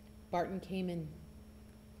 Barton Kamen,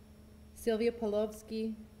 Sylvia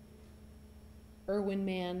Polovsky, Erwin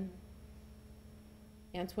Mann,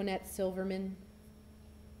 Antoinette Silverman,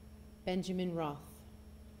 Benjamin Roth,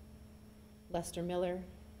 Lester Miller,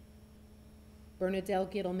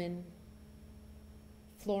 Bernadette Gittleman,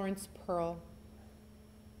 Florence Pearl,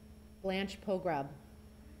 Blanche Pograb,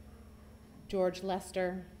 George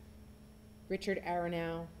Lester, Richard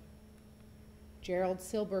Aronow, Gerald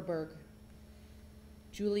Silberberg,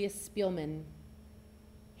 Julius Spielman,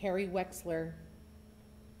 Harry Wexler,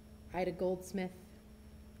 Ida Goldsmith,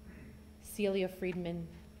 Celia Friedman,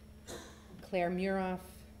 Claire Muroff,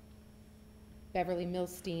 Beverly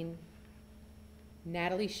Milstein,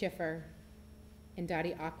 Natalie Schiffer, and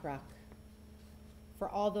Dottie Akrak. For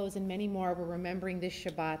all those and many more we're remembering this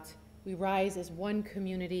Shabbat, we rise as one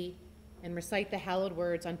community and recite the hallowed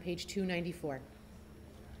words on page 294.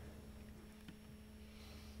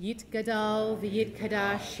 Yit Gadal v'yit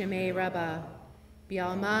Kadash Shemei Rabbah,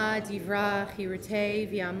 Bialma Divra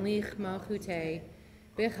Chirutei v'yamlich Malchutei,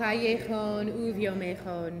 B'chayechon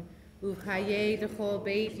uv'yomechon, uv'chayei d'chol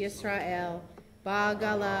Beit Yisrael,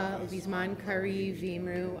 Ba'gala uv'izman kari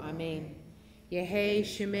v'imru, Amen. Yehi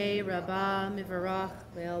Shemei Rabbah Mivarach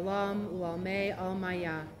Le'olam U'almei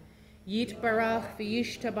Almaya. Yit Barach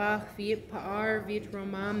V'yishtabach V'yit Pa'ar V'yit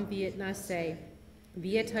Romam V'yit Naseh.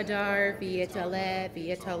 V'yit Hadar V'yit Aleh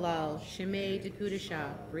V'yit Halal. Shemei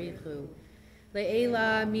Dekudasha Brichu.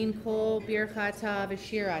 Le'ela Min Kol Birchata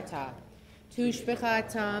V'shirata.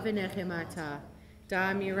 Tushbechata V'nechemata.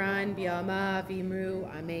 Da Miran Bi'alma V'imru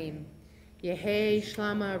Amen. Yehi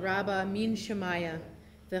Shlama Rabba Min Shemaya.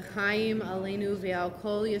 V'chaim Aleinu V'al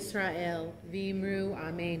Kol Yisrael V'imru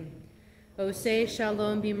Amen. Oseh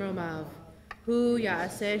Shalom Bimromav. Hu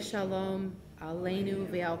Ya'aseh Shalom Aleinu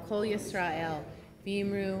V'al Kol Yisrael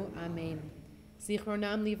V'imru Amen.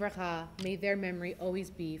 Zichronam Livracha. May their memory always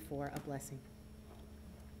be for a blessing.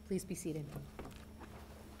 Please be seated.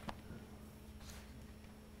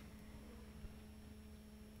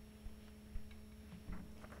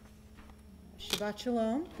 Shabbat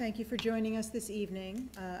Shalom. Thank you for joining us this evening.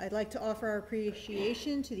 I'd like to offer our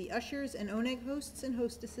appreciation to the ushers and Oneg hosts and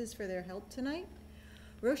hostesses for their help tonight.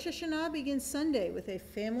 Rosh Hashanah begins Sunday with a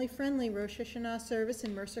family-friendly Rosh Hashanah service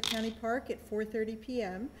in Mercer County Park at 4:30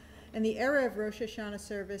 p.m. and the Erev Rosh Hashanah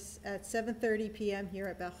service at 7:30 p.m. here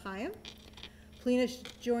at BethChaim. Please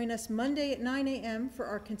join us Monday at 9 a.m. for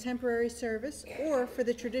our contemporary service or for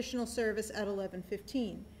the traditional service at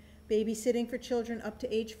 11:15. Babysitting for children up to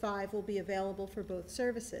age 5 will be available for both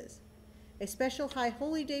services. A special High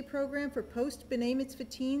Holy Day program for post-B'nai Mitzvah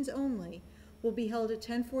teens only will be held at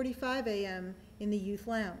 10:45 a.m. in the Youth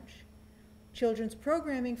Lounge. Children's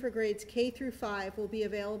programming for grades K through 5 will be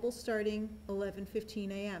available starting 11:15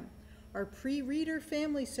 a.m. Our pre-reader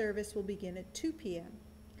family service will begin at 2 p.m.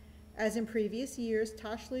 As in previous years,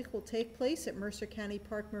 Tashlich will take place at Mercer County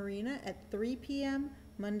Park Marina at 3 p.m.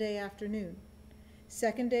 Monday afternoon.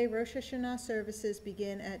 Second day Rosh Hashanah services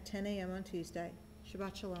begin at 10 a.m. on Tuesday.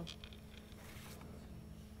 Shabbat Shalom.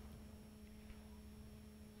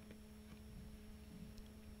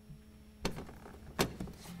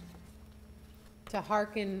 To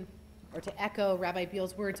hearken or to echo Rabbi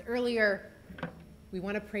Beal's words earlier, we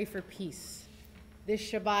want to pray for peace. This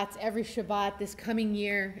Shabbat, every Shabbat this coming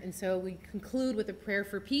year, and so we conclude with a prayer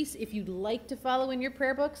for peace. If you'd like to follow in your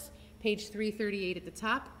prayer books, page 338 at the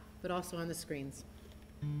top, but also on the screens.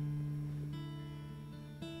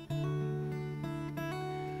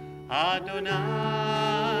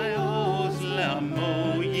 Adonai oz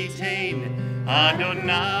lamo yitain,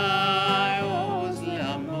 Adonai oz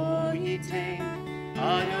lamo yitain,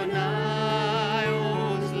 Adonai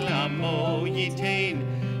oz lamo yitain,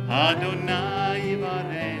 Adonai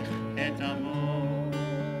yivarech et amo,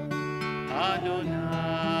 Adonai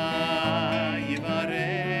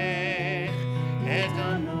yivarech et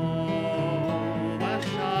amo.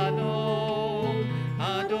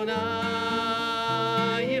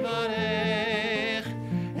 Adonai yivarech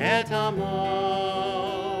et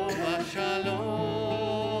amo v'shalom.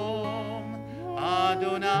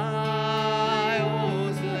 Adonai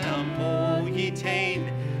oz lamo yitain.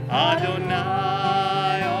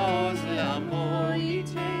 Adonai oz lamo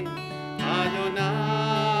yitain.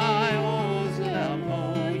 Adonai oz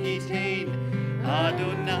lamo yitain.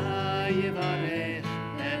 Adonai yivarech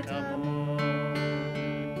et amo.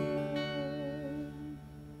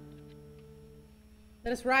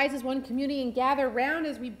 Let us rise as one community and gather round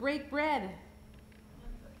as we break bread.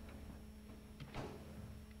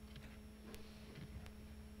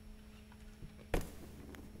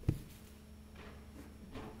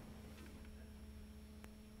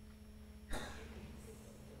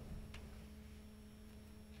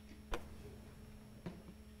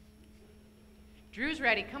 Drew's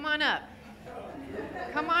ready. Come on up.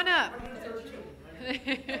 Come on up.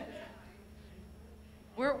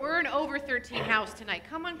 We're an over 13 house tonight.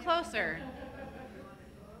 Come on closer.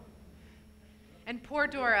 And poor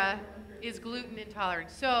Dora is gluten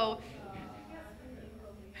intolerant. So,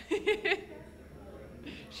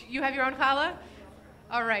 you have your own challah?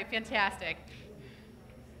 All right, fantastic.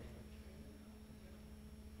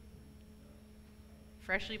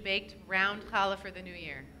 Freshly baked round challah for the new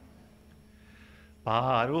year.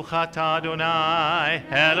 Baruch atah Adonai,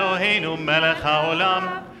 Eloheinu melech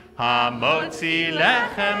haolam, hamotzi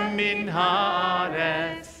lechem min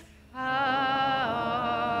haaretz.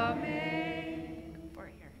 Amen. Come for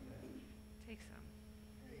it here. Take some.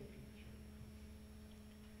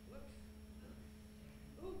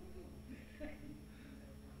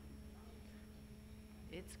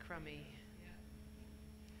 It's crummy.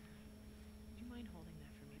 Would you mind holding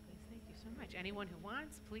that for me, please? Thank you so much. Anyone who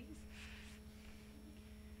wants, please.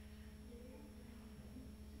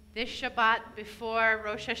 This Shabbat before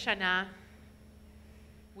Rosh Hashanah,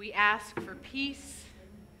 we ask for peace,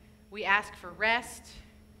 we ask for rest,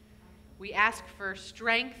 We ask for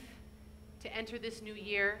strength to enter this new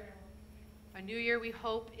year, a new year we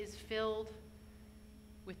hope is filled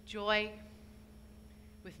with joy,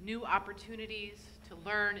 with new opportunities to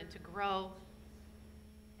learn and to grow,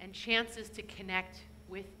 and chances to connect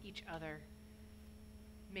with each other.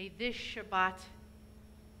 May this Shabbat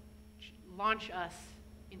launch us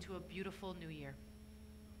into a beautiful new year.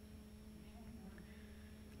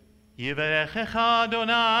 Yivarechecha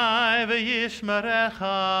Adonai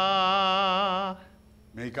v'yishmerecha.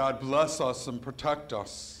 May God bless us and protect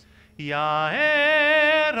us.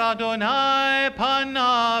 Yair Adonai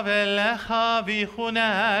panav elecha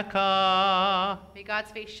v'yichuneka. May God's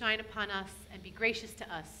face shine upon us and be gracious to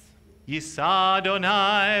us. Yisa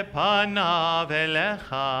Adonai panav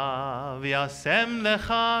elecha v'yasem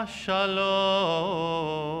lecha shalom.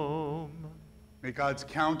 May God's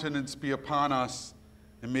countenance be upon us,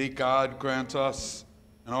 and may God grant us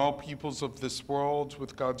and all peoples of this world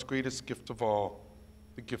with God's greatest gift of all,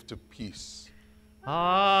 the gift of peace.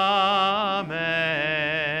 Amen.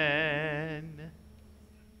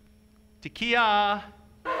 Tekiah.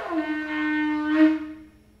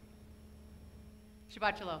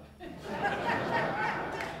 Shabbat shalom.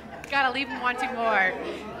 Gotta leave them wanting more.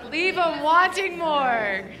 Leave them wanting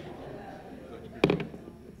more.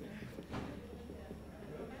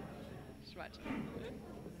 Shabbat shalom.